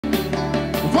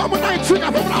Vamos na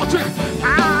antiga, vamos na antiga.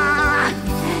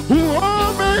 O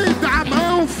homem da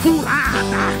mão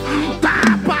furada tá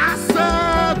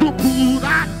passando por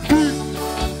aqui.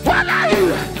 Olha aí,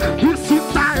 e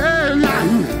cita ele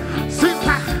aí.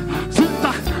 Cita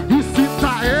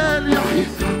ele aí.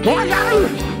 Olha aí,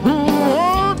 o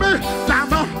homem da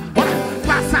mão. Olha,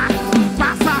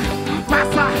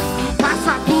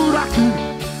 passa por aqui.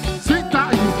 Cita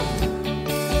aí.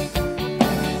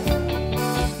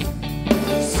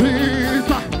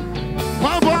 Cita.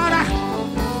 Vambora.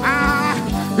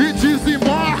 E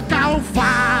desemboca o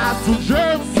vaso,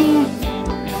 Jesus.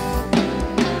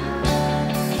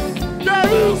 Que é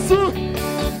isso?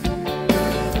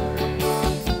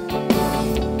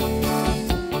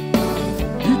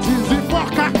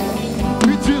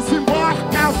 E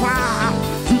desemboca o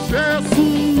vaso,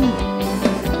 Jesus.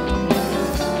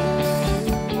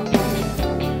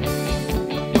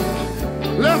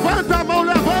 Levanta a mão,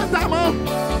 levanta a mão.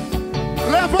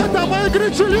 Levanta a mão e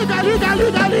grite, liga, liga,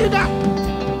 liga, liga.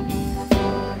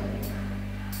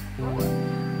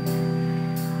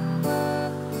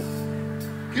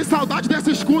 Que saudade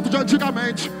desses cultos de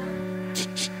antigamente.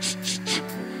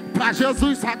 Pra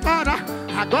Jesus agora,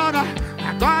 agora,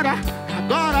 agora,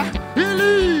 agora,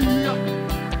 Elia.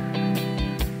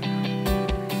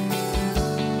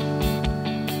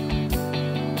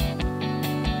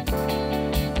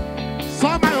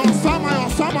 Só maior, só maior,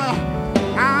 só maior.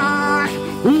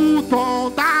 O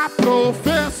tom da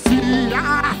profecia,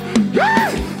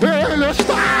 ele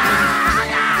está.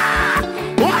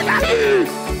 Olha aí.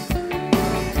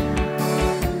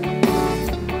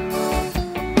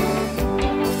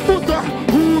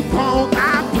 O tom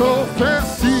da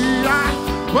profecia.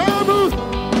 Vamos.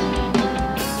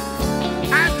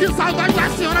 Ai, que saudade da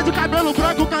senhora de cabelo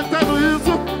branco cantando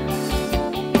isso.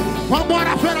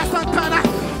 Vambora, Feira de Santana.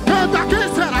 Canta, quem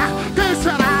será? Quem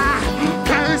será?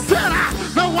 Quem será?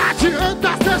 Não adianta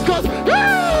ser coisas.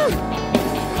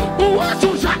 O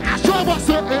anjo já achou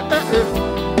você.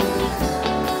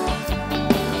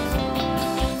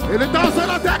 Ele tá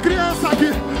usando até a criança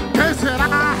aqui. Quem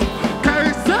será?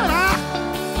 Quem será?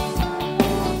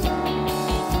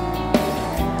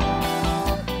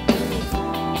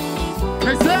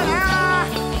 Quem será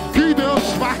que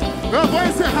Deus vai? Eu vou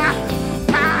encerrar.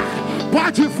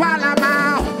 Pode falar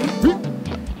mal.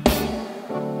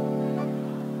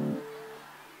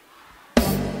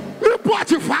 E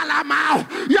pode falar mal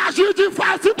e agir de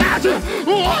falsidade.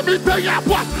 O homem tem a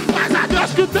porta, mas é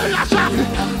Deus que tem a chave.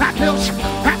 É Deus,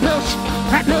 é Deus,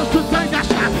 é Deus que tem a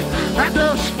chave. É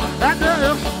Deus, é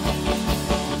Deus.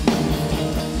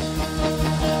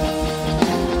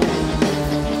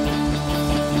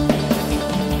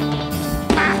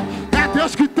 É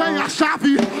Deus que tem a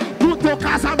chave do teu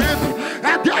casamento.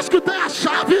 É Deus que tem a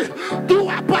chave do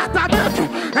apartamento.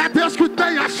 É Deus que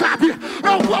tem a chave.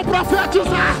 Eu vou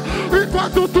profetizar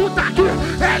enquanto tu tá aqui.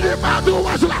 Ele manda o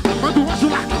anjo lá, manda o anjo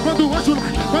lá, manda o anjo lá,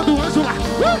 manda o anjo lá.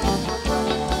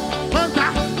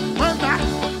 Manda, manda,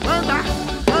 manda,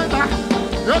 manda.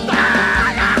 Eu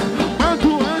tá, manda o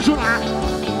anjo lá.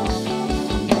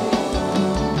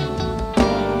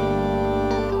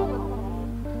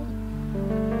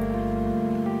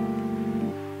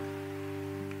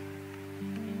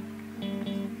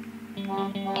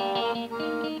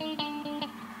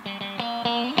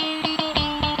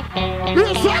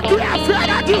 Isso aqui é a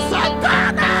Feira de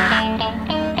Santana.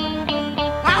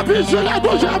 A Vigilhão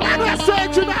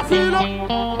Remanescentes, minha filha.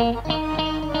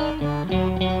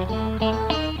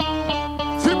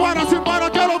 Simbora, simbora,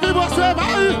 quero ouvir você,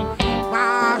 vai.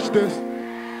 Mas Deus.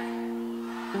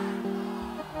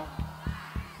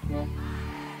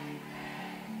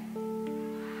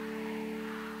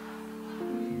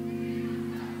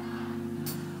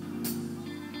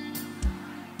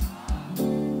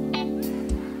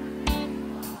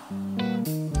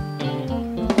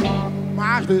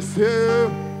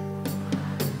 Desceu.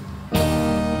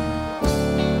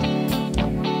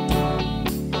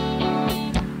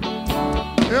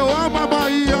 Eu amo a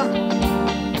Bahia.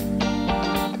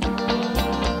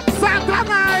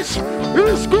 Satanás,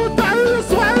 escuta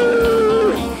isso aí.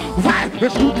 Vai,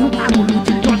 escuta o barulho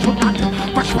de anjo,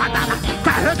 com a espada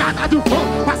carregada de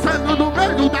fogo, passando no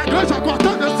meio da igreja,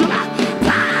 cortando esse lá.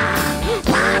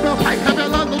 Pá, meu pai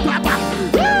revelando o trabalho.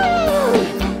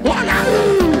 Olha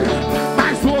aí.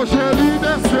 Hoje ele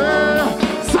desceu,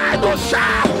 sai do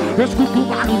chão. Escuta o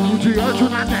barulho de anjo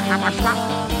na terra mais fácil,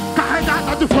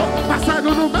 carregada de fogo,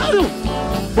 passando no meio.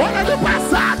 Olha ele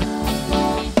passado.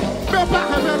 Meu pai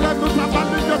revelando o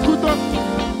trabalho que cuidou.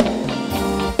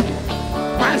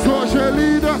 Mas hoje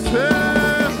ele desceu.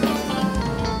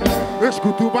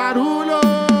 Escuta o barulho.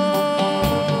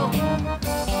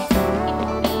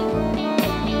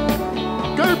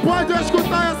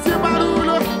 escuta esse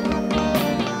barulho.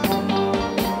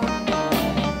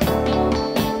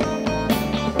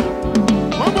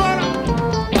 Vambora.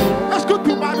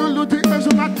 Escuta o barulho de anjo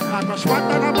na terra, com as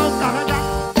facas na mão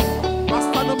carregada.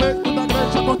 Passa no meio da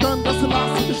igreja, cortando esse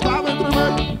laço que estava entre o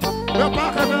meio. Meu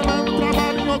pai revelando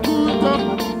trabalho em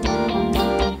oculto.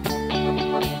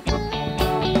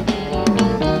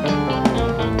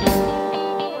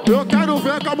 Eu quero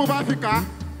ver como vai ficar.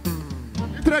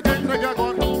 Entreguei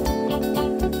agora.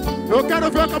 Eu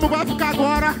quero ver como vai ficar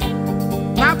agora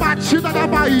na batida da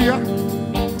Bahia.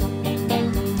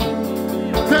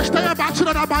 Vocês têm a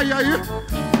batida da Bahia aí?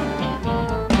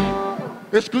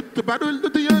 Escuta o barulho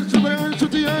de anjo, de anjo,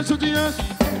 de anjo, de anjo,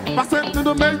 passando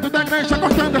no meio da igreja,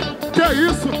 cortando. Que é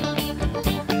isso?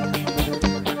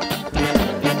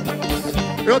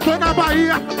 Eu tô na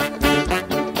Bahia.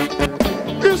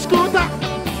 Escuta.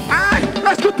 Ai,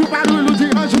 escuta o barulho de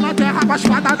anjo na terra, com a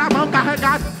espada na mão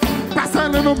carregada,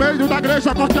 passando no meio da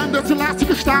igreja, cortando esse laço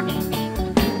que está.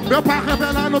 Meu pai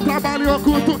revelando o trabalho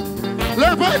oculto.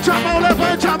 Levante a mão,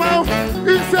 levante a mão.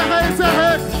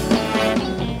 Encerrei.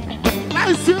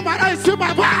 Lá em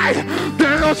cima, vai!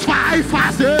 Deus vai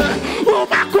fazer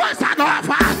uma coisa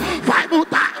nova. Vai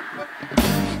mudar.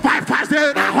 Vai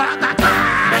fazer a roda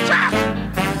grande.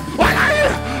 Olha aí!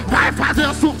 Vai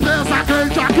fazer surpresa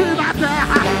grande aqui na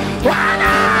terra.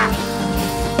 Olha!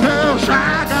 Deus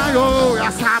já ganhou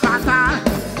essa batalha.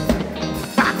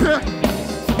 Bater.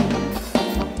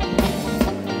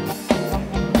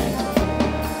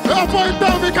 Eu vou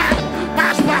então, Miguel.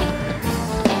 Mas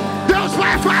Deus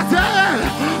vai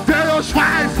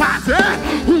fazer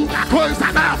uma coisa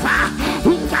nova.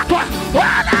 Uma coisa.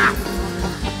 Olha!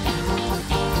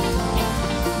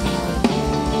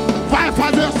 Vai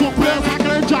fazer surpresa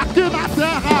grande aqui na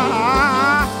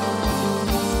terra.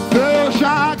 Deus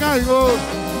já ganhou.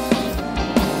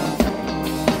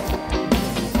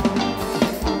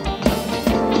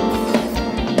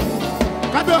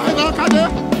 Cadê o Renan? Cadê?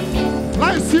 Lá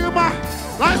em cima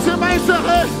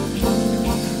encerrei.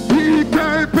 E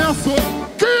quem pensou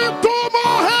que tu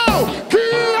morreu, que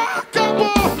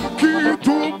acabou, que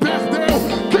tu perdeu,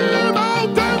 que não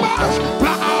tem mais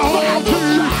pra onde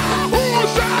ir. O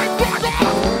jeito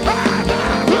agora é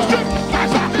desistir,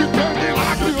 mas aqui tem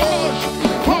milagre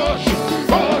hoje,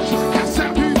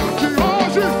 recebe aqui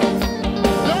hoje.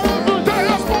 Tem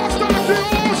resposta aqui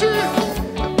hoje.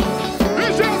 E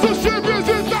Jesus te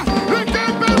visita.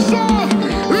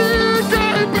 E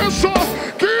quem pensou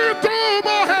que tu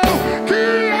morreu, que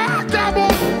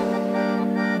acabou,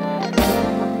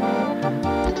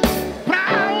 pra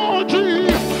onde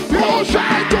ir? O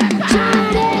jeito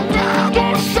tira o pé do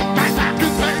chão. Mas aqui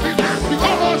tem milagre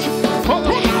hoje.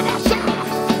 Vamos avançar.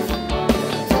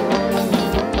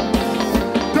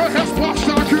 Tem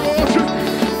resposta aqui hoje.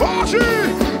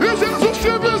 E Jesus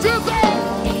te visita.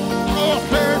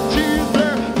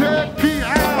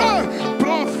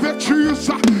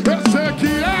 Profetiza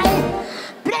Ezequiel.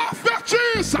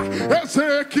 Profetiza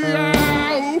Ezequiel.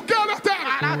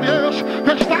 Para Deus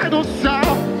está no céu.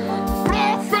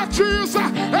 Profetiza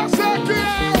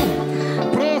Ezequiel.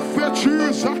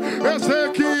 Profetiza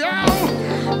Ezequiel.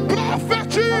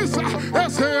 Profetiza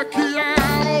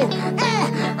Ezequiel.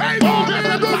 Em nome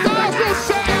do Deus do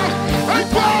céu.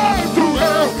 Enquanto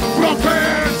eu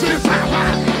profetizava,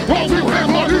 ouvi o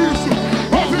reboliço,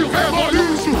 ouvi o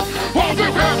reboliço, ouvi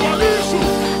o reboliço,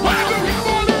 ouvi o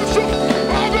reboliço,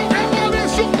 ouvi o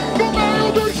reboliço no meio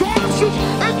dos ossos.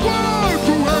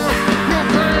 Enquanto eu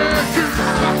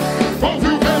profetizava, ouvi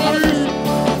o reboliço,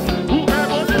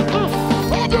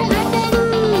 ouvi o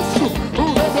reboliço, o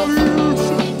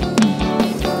reboliço.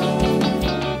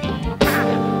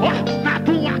 Na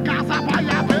tua casa vai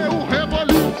haver o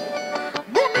reboliço.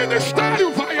 No ministério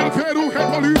vai haver o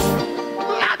reboliço.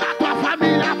 Lá na tua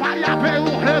família vai haver o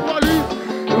reboliço.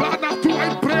 Lá na tua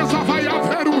empresa vai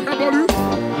haver o reboliço.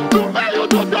 No meio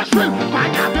dos teus filhos vai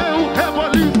haver o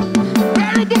reboliço. No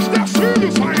meio dos teus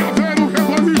filhos vai haver o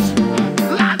reboliço.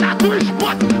 Lá na tua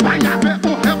esposa vai haver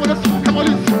o reboliço.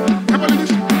 Reboliço, reboliço,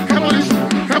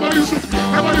 reboliço,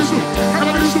 reboliço,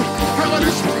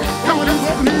 reboliço, reboliço, reboliço, reboliço, reboliço,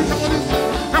 reboliço, reboliço.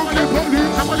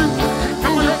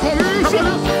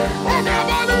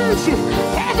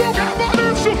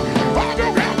 Ouve o reboliço, ouve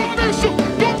o reboliço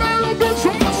no meio dos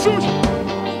ossos.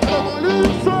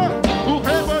 Reboliço, o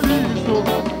reboliço,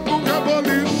 o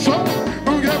reboliço,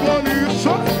 o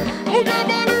reboliço, o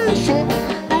reboliço,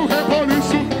 o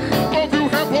reboliço. Ouve o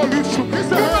reboliço no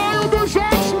meio dos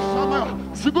ossos.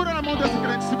 Segura na mão desse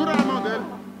crente, segura na mão dele.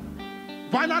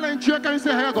 Vai na lentinha que eu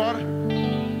encerrei agora.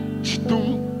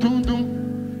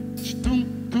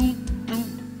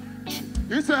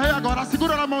 Encerrei agora,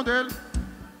 segura na mão dele.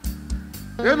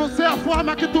 Eu não sei a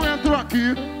forma que tu entrou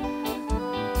aqui,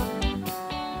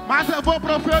 mas eu vou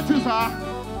profetizar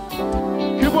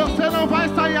que você não vai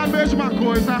sair a mesma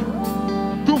coisa.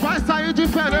 Tu vai sair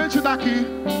diferente daqui.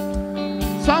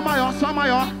 Só maior, só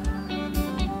maior.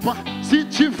 Se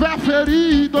tiver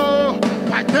ferido,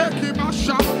 vai ter que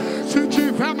marchar. Se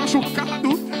tiver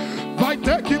machucado, vai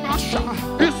ter que marchar.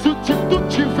 E se tu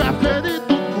tiver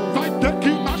ferido, vai ter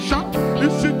que marchar. E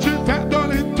se tiver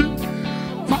doente,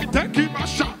 vai ter que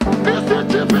marchar. E se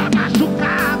tiver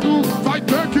machucado, vai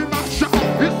ter que marchar.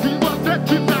 E se você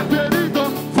tiver ferido,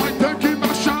 vai ter que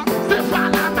marchar. Se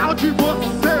falar mal de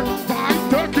você, vai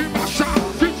ter que marchar.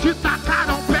 Se te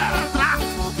tacaram pedra,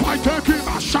 vai ter que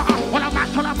marchar. Olha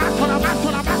abaixo, olha abaixo, olha abaixo,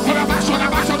 olha abaixo, olha abaixo, olha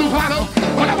abaixo do varão.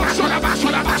 Olha abaixo, olha abaixo,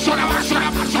 olha abaixo, olha abaixo, olha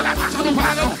abaixo, olha abaixo do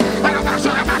varão. Olha abaixo,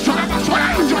 olha abaixo, olha abaixo, olha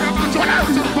abaixo, olha abaixo, olha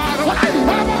abaixo do varão.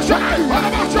 Olha abaixo, olha abaixo, olha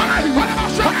abaixo, olha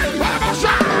abaixo, olha abaixo,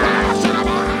 olha abaixo,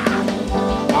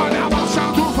 olha abaixo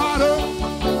do varão.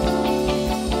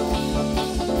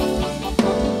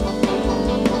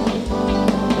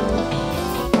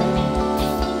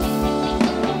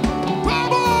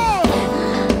 Vamos!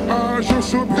 Anjo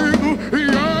subindo e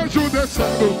anjo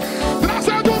descendo,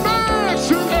 trazendo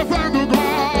mexe, levando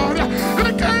glória.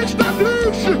 E quem está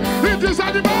triste e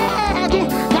desanimado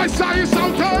vai sair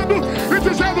saltando e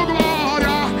dizendo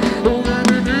glória. O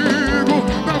inimigo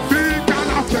não fica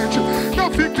na frente, não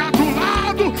fica do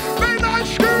lado, nem na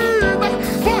esquina,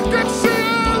 porque se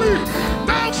ele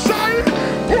não sair,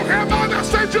 o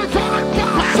remanescente vai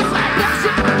passar.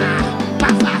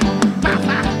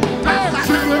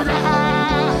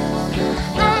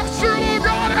 Esse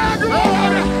lugar é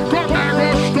glória, como é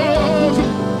gostoso.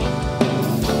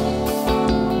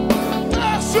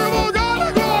 Esse lugar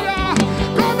é glória,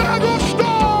 como é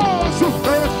gostoso.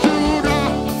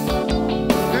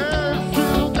 Esse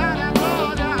lugar é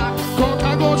glória, como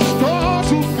é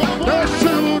gostoso.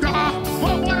 Esse lugar.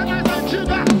 Vambora mais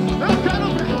antiga, eu quero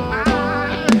ver.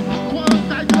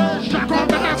 Quando a igreja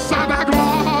começa na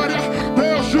glória,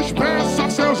 Deus dispensa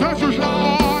seus anjos na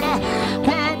hora.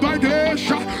 Quando a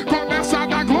igreja começa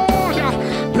na glória,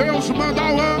 Deus manda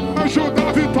o anjo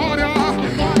da vitória.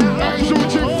 Anjo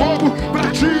de fogo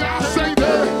pra te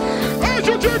acender,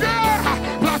 anjo de guerra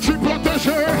pra te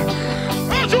proteger,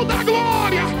 anjo da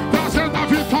glória trazendo a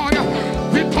vitória.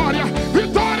 Vitória,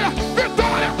 vitória,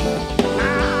 vitória.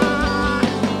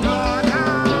 Glória,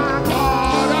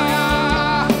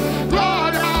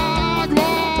 glória,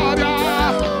 glória,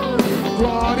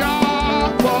 glória,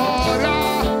 glória.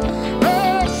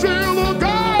 Esse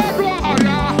lugar é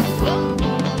glória,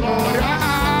 glória.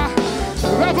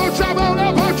 Levante a mão,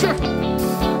 levante.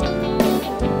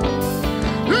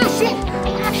 Isso,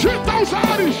 agita os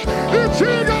ares e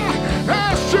diga: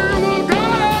 este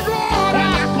lugar é glória.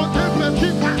 Contemple esse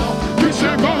varão que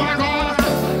chegou agora.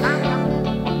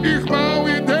 Irmão, e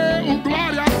dê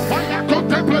glória.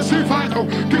 Contemple esse varão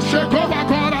que chegou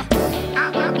agora.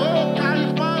 Abra a boca,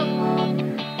 irmão.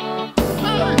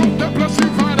 Contemple esse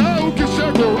varão que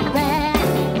chegou agora.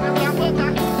 Abra a boca,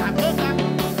 a boca.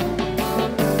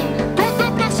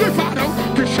 Contemple esse varão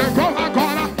que chegou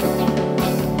agora.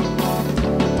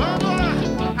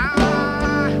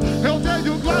 Eu dei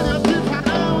glória, esse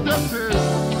varão desceu,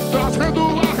 trazendo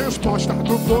a resposta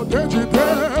do poder de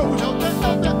Deus. Eu dei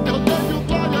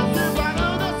glória, esse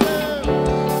varão desceu,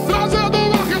 trazendo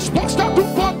a resposta do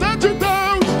poder de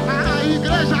Deus. A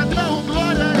igreja deu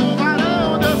glória e o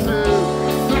varão desceu,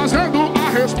 trazendo a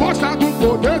resposta do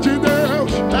poder de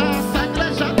Deus. Essa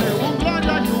igreja deu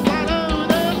glória e o varão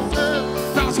desceu,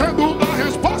 trazendo a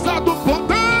resposta do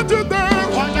poder de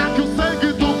Deus. Olha que o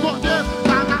sangue do cordeiro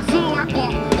tá na sua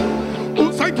porta.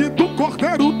 O sangue do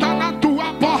cordeiro tá na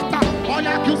tua porta.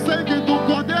 Olha que o sangue do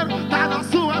cordeiro tá na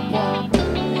sua porta.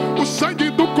 O sangue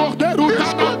do cordeiro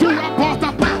tá na tua porta.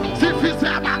 Se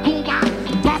fizer macumba,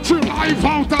 bate lá e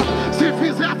volta. Se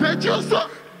fizer feitiço,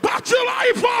 bate lá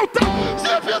e volta.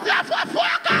 Se fizer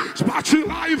fofoca, bate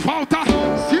lá e volta.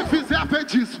 Se fizer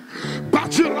feitiço,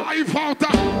 bate lá e volta.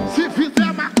 Se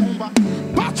fizer macumba,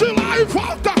 bate lá e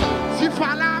volta. Se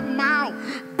falar mal,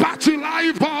 bate lá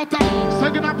e volta.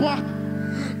 Sangue na porta,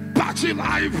 bate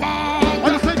lá e volta.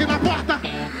 Olha o sangue na porta,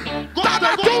 tá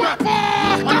na tua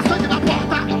porta. Olha o sangue na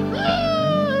porta.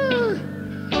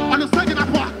 Olha o sangue na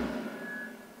porta.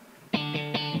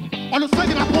 Olha o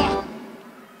sangue na porta.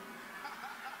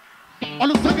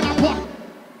 Olha o sangue na porta.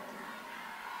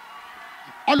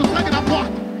 Olha o sangue na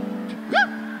porta.